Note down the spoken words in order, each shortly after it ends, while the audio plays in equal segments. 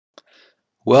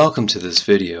Welcome to this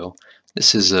video.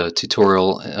 This is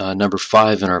tutorial number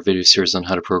 5 in our video series on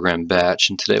how to program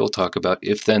batch, and today we'll talk about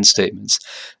if-then statements.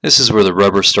 This is where the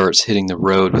rubber starts hitting the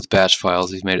road with batch files.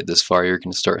 If you've made it this far, you're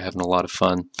going to start having a lot of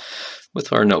fun.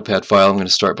 With our notepad file, I'm going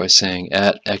to start by saying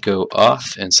 @echo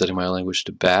off and setting my language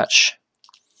to batch.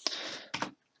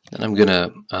 Then I'm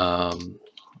going to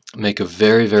make a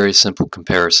very simple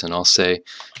comparison. I'll say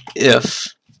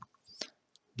if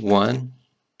I'm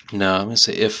going to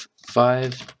say if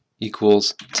 5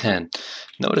 equals 10.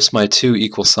 Notice my two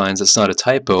equal signs. That's not a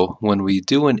typo. When we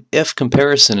do an if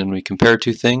comparison and we compare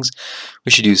two things,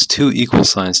 we should use two equal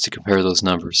signs to compare those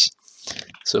numbers.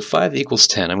 So 5 equals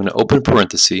 10. I'm going to open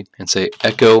parenthesis and say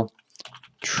echo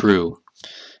true.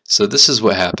 So this is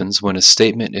what happens when a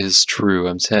statement is true.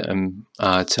 I'm telling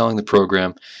the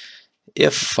program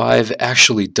if 5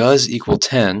 actually does equal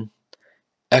 10,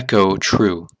 echo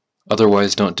true.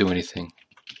 Otherwise, don't do anything.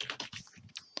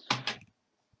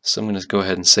 So I'm going to go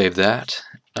ahead and save that.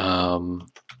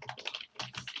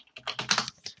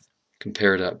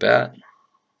 Compare.bat.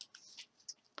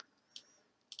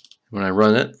 When I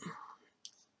run it,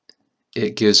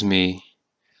 it gives me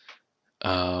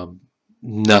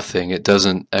nothing. It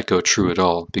doesn't echo true at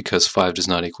all because 5 does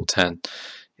not equal 10.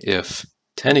 If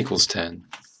 10 equals 10,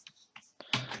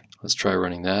 let's try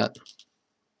running that.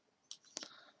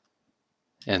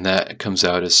 And that comes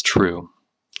out as true.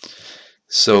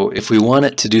 So if we want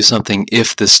it to do something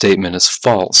if the statement is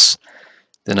false,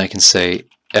 then I can say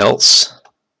else,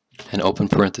 and open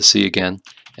parenthesis again,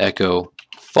 echo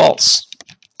false.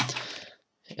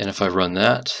 And if I run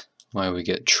that, we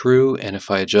get true, and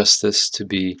if I adjust this to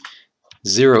be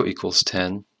 0 equals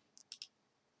 10,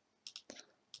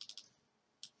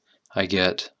 I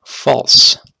get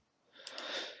false.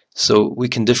 So we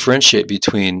can differentiate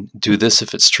between do this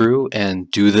if it's true and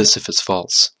do this if it's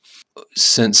false.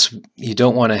 Since you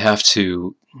don't want to have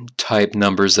to type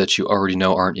numbers that you already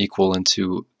know aren't equal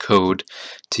into code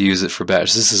to use it for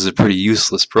batch, this is a pretty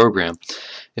useless program.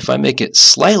 If I make it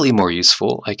slightly more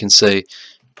useful, I can say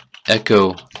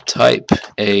echo type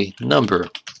a number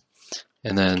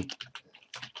and then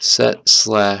set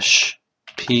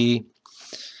 /p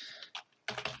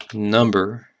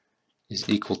number is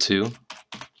equal to,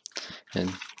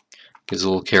 and gives a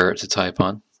little caret to type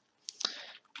on.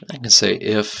 I can say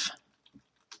if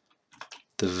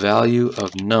the value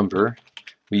of number,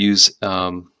 we use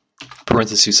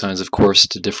parenthesis signs, of course,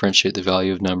 to differentiate the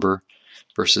value of number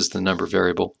versus the number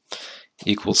variable,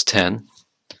 equals 10.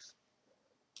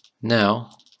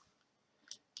 Now,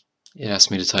 it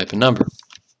asks me to type a number.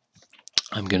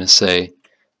 I'm going to say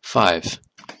 5.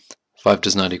 5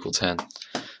 does not equal 10.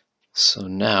 So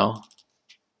now,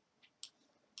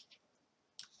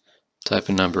 type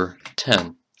a number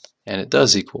 10, and it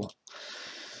does equal.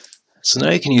 So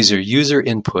now you can use your user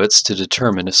inputs to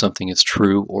determine if something is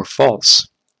true or false.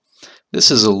 This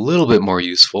is a little bit more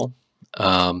useful,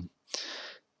 but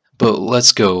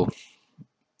let's go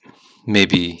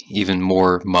maybe even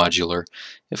more modular.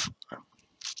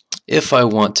 If I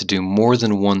want to do more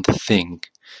than one thing,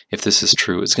 if this is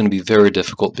true, it's going to be very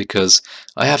difficult because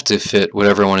I have to fit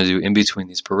whatever I want to do in between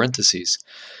these parentheses.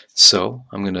 So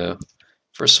I'm going to,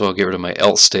 first of all, get rid of my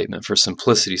else statement for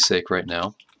simplicity's sake right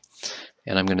now.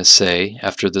 And I'm going to say,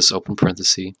 after this open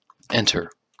parenthesis,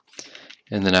 enter.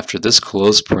 And then after this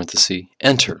closed parenthesis,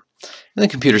 enter. And the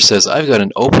computer says, I've got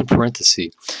an open parenthesis.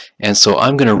 And so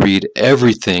I'm going to read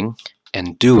everything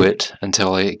and do it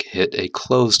until I hit a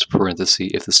closed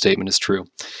parenthesis if the statement is true.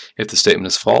 If the statement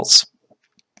is false,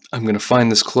 I'm going to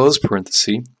find this closed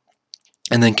parenthesis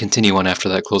and then continue on after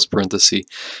that closed parenthesis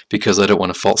because I don't want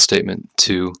a false statement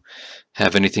to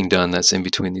have anything done that's in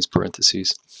between these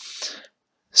parentheses.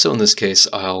 So in this case,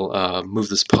 I'll move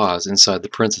this pause inside the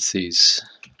parentheses.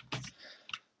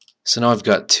 So now I've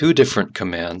got two different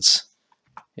commands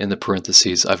in the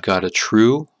parentheses. I've got a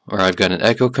true, or I've got an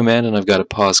echo command, and I've got a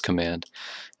pause command.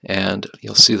 And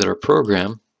you'll see that our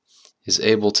program is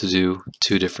able to do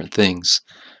two different things.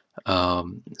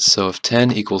 So if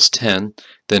 10 equals 10,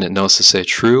 then it knows to say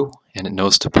true, and it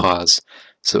knows to pause.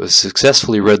 So it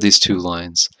successfully read these two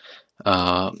lines.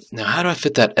 Now how do I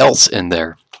fit that else in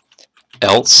there?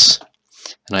 Else,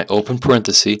 and I open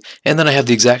parenthesis, and then I have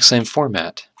the exact same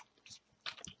format.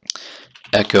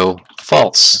 Echo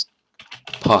false,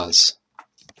 pause.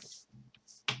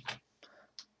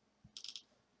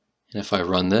 And if I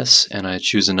run this and I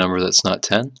choose a number that's not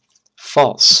 10,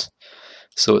 false.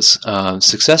 So it's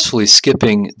successfully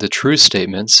skipping the true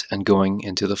statements and going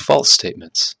into the false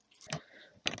statements.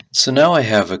 So now I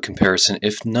have a comparison.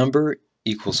 If number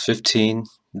equals 15,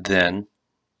 then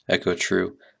echo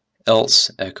true. Else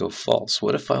echo false.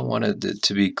 What if I wanted it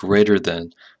to be greater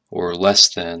than or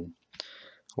less than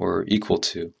or equal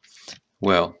to.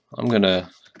 Well,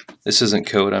 this isn't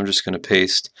code, I'm just gonna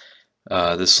paste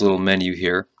this little menu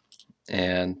here,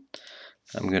 and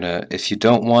if you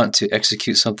don't want to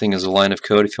execute something as a line of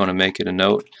code, if you want to make it a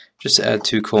note, just add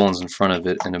 2 colons in front of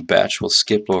it, and a batch will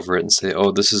skip over it and say,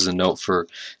 oh, this is a note for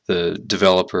the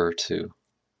developer to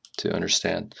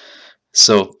understand.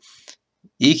 So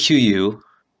EQU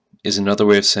is another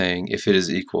way of saying if it is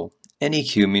equal.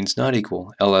 NEQ means not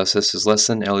equal. LSS is less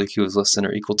than, LEQ is less than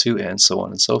or equal to, and so on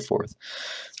and so forth.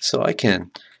 So I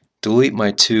can delete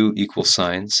my 2 equal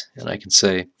signs, and I can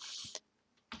say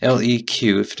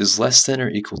LEQ, if it is less than or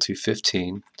equal to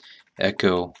 15,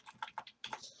 echo,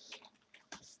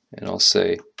 and I'll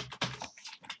say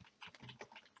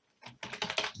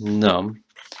num,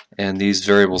 and these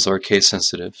variables are case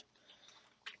sensitive,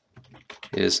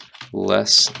 is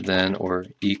less than or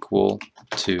equal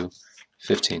to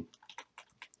 15.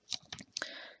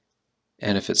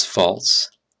 And if it's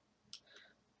false,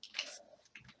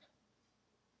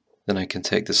 then I can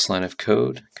take this line of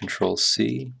code, Control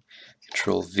C,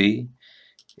 Control V,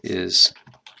 is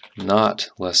not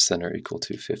less than or equal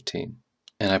to 15.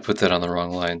 And I put that on the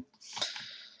wrong line.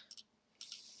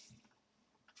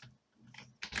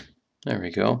 There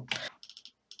we go.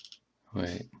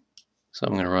 Wait, so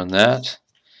I'm going to run that.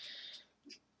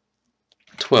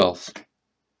 12.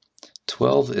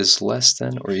 12 is less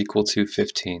than or equal to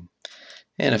 15.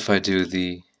 And if I do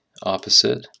the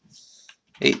opposite,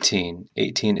 18.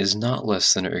 18 is not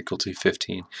less than or equal to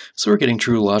 15. So we're getting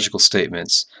true logical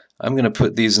statements. I'm going to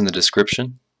put these in the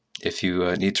description if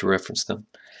you need to reference them.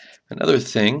 Another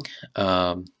thing,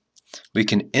 we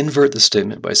can invert the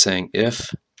statement by saying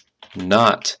if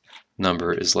not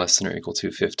number is less than or equal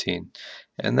to 15.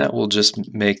 And that will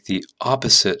just make the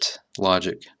opposite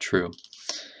logic true.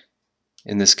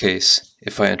 In this case,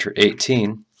 if I enter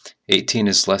 18, 18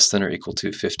 is less than or equal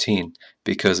to 15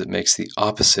 because it makes the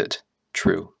opposite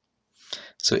true.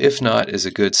 So if not is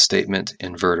a good statement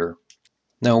inverter.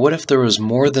 Now what if there was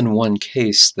more than one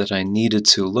case that I needed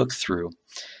to look through?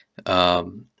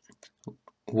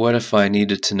 What if I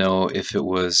needed to know if it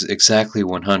was exactly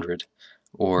 100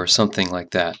 or something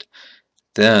like that?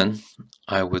 Then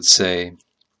I would say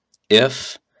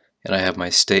if, and I have my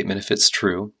statement if it's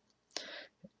true,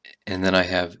 and then I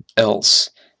have else,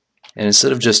 and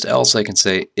instead of just else I can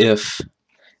say if,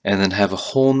 and then have a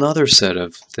whole nother set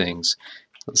of things.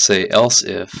 Let's say else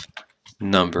if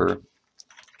number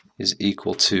is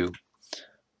equal to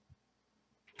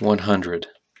 100,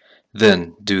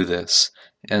 then do this,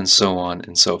 and so on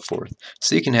and so forth.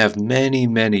 So you can have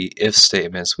many if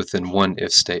statements within one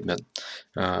if statement.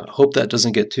 Hope that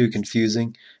doesn't get too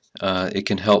confusing. It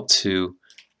can help to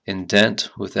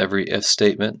indent with every if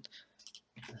statement,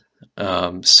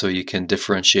 so you can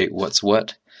differentiate what's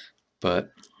what,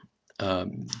 but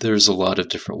there's a lot of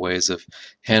different ways of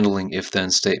handling if-then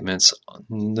statements.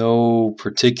 No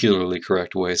particularly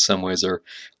correct way. Some ways are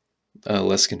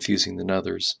less confusing than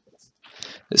others.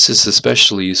 This is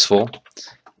especially useful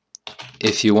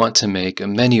if you want to make a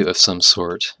menu of some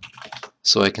sort.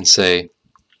 So I can say,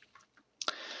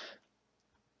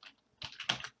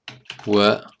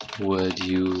 what would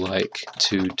you like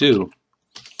to do?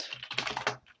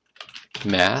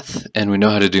 Math, and we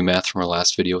know how to do math from our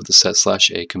last video with the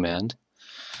set/a command.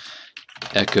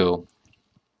 Echo,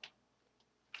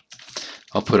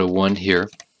 I'll put a 1 here.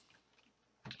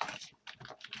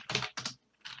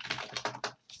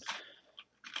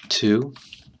 Two,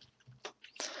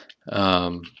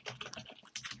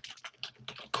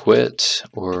 quit,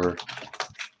 or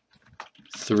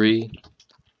 3,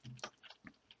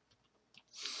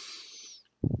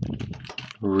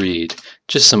 read.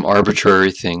 Just some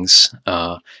arbitrary things.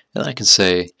 And I can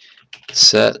say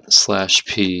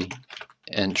set/p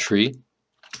entry.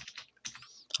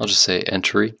 I'll just say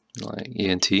entry, like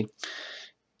ENT,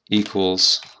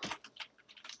 equals,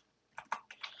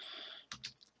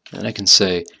 and I can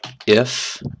say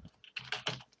if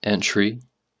entry,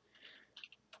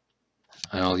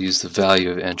 and I'll use the value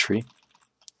of entry.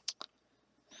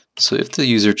 So if the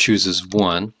user chooses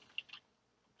 1,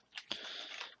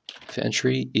 if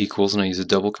entry equals, and I use a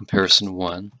double comparison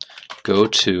 1, go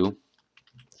to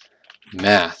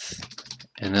math,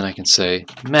 and then I can say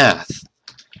math.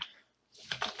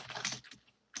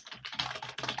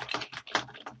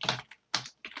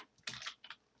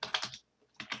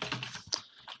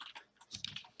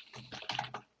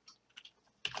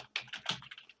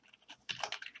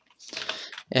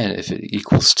 And if it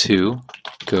equals 2,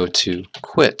 go to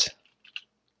quit.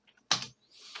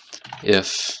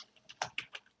 If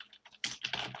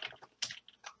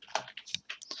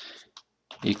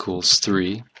equals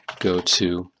 3, go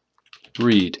to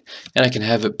read, and I can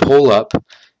have it pull up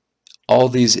all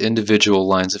these individual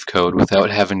lines of code without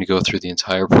having to go through the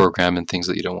entire program and things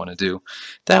that you don't want to do.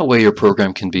 That way your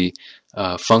program can be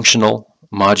functional,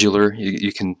 modular.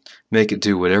 You can make it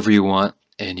do whatever you want,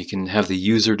 and you can have the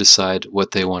user decide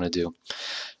what they want to do.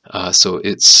 So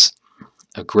it's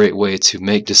a great way to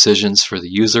make decisions for the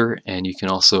user, and you can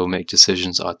also make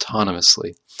decisions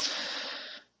autonomously.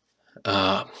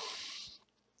 I'm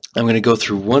going to go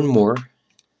through one more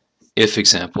if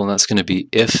example, and that's going to be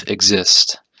if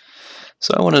exist.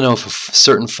 So I want to know if a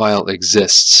certain file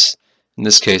exists. In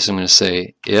this case, I'm going to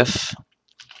say if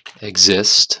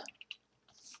exist,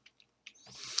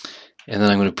 and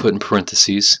then I'm going to put in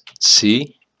parentheses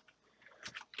C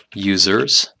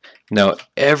users. Now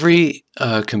every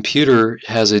computer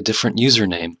has a different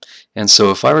username, and so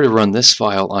if I were to run this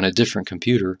file on a different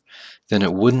computer, then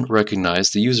it wouldn't recognize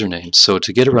the username. So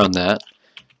to get around that,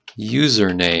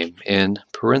 username in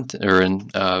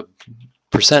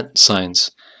percent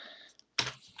signs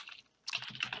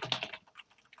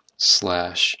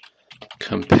slash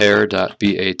compare.bat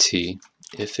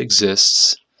if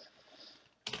exists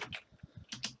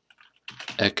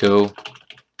echo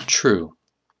true,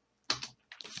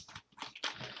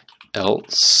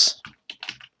 else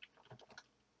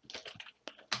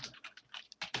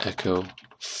echo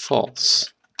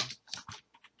false.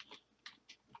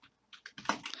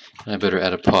 And I better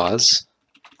add a pause.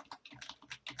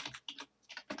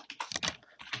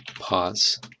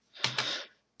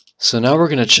 So now we're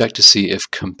going to check to see if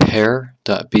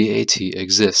compare.bat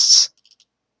exists.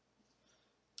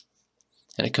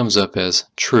 And it comes up as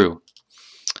true.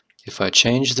 If I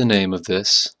change the name of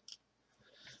this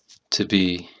to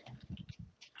be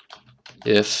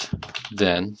if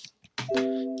then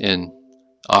in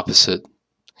opposite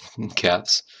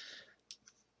caps,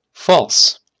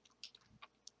 false.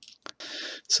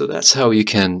 So that's how you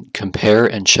can compare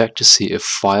and check to see if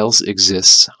files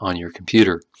exist on your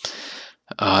computer.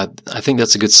 I think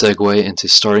that's a good segue into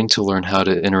starting to learn how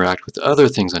to interact with other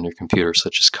things on your computer,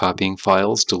 such as copying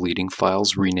files, deleting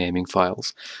files, renaming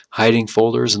files, hiding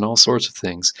folders, and all sorts of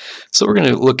things. So we're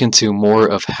going to look into more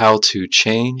of how to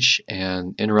change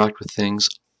and interact with things,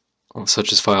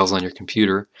 such as files on your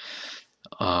computer,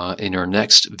 in our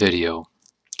next video.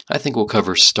 I think we'll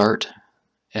cover start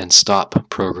and stop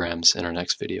programs in our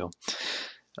next video.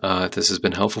 If this has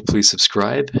been helpful, please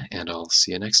subscribe, and I'll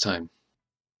see you next time.